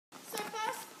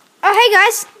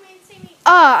guys?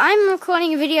 Oh, I'm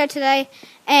recording a video today,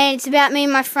 and it's about me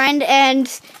and my friend,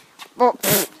 and well,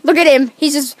 look at him.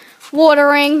 He's just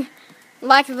watering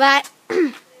like that.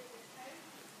 I'm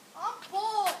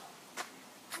bored.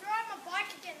 I'm riding my bike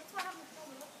again. That's what happened to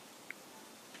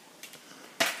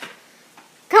me.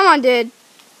 Come on, dude.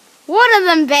 Water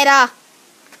them better.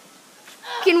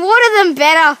 You can water them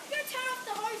better. I'm going to turn off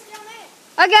the hose down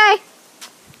there. Okay.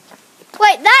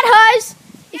 Wait, that hose?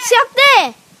 It's up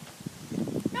there.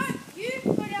 No, you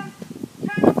go down,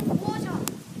 turn off the water.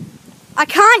 I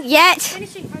can't yet.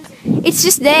 Finishing hosing. It's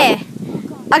just there.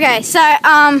 Okay, so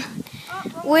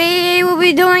we will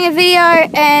be doing a video,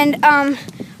 and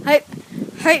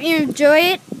hope you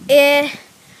enjoy it.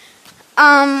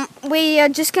 We are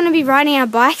just gonna be riding our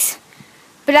bikes,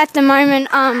 but at the moment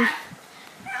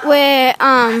we're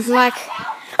like,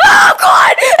 oh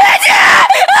God, it's here!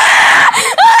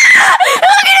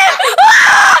 Look at him!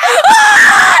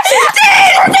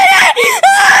 Dude, look at it!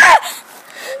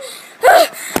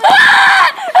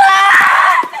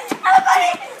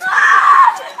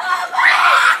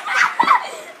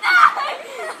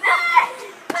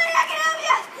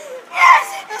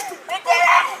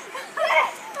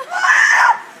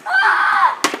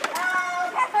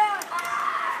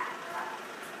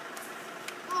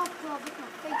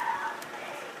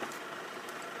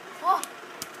 Oh,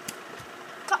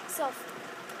 cut yourself.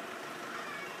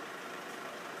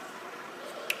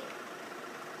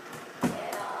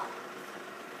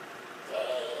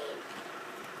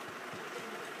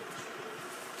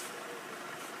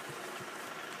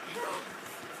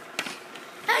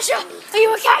 Asha, are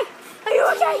you okay? Are you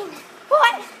okay?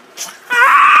 What?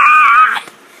 Ah!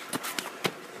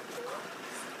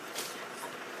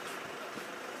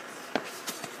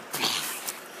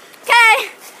 Okay,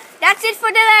 that's it for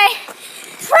today.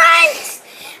 Pranks!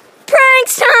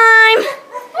 Pranks time!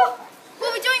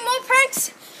 We'll be doing more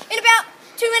pranks in about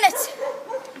 2 minutes.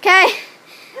 Okay,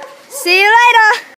 see you later.